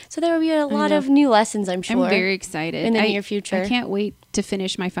excited. So there will be a lot of new lessons, I'm sure. I'm very excited. In the near future. I can't wait to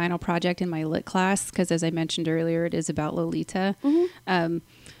finish my final project in my lit class because, as I mentioned earlier, it is about Lolita.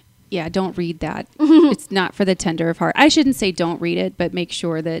 Yeah, don't read that. It's not for the tender of heart. I shouldn't say don't read it, but make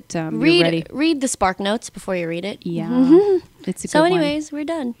sure that you're ready. Read the Spark Notes before you read it. Yeah. It's a good So one. anyways, we're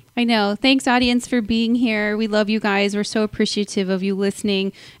done. I know. Thanks, audience, for being here. We love you guys. We're so appreciative of you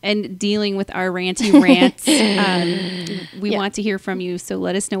listening and dealing with our ranty rants. We want to hear from you, so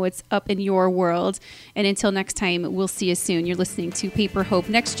let us know what's up in your world. And until next time, we'll see you soon. You're listening to Paper Hope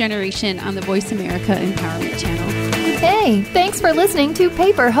Next Generation on the Voice America Empowerment Channel. Hey, thanks for listening to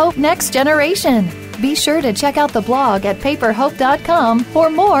Paper Hope Next Generation. Be sure to check out the blog at paperhope.com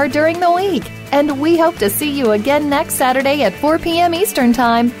for more during the week. And we hope to see you again next Saturday at 4 p.m. Eastern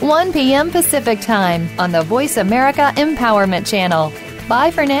Time, 1 p.m. Pacific Time on the Voice America Empowerment Channel.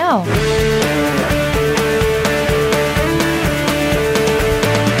 Bye for now.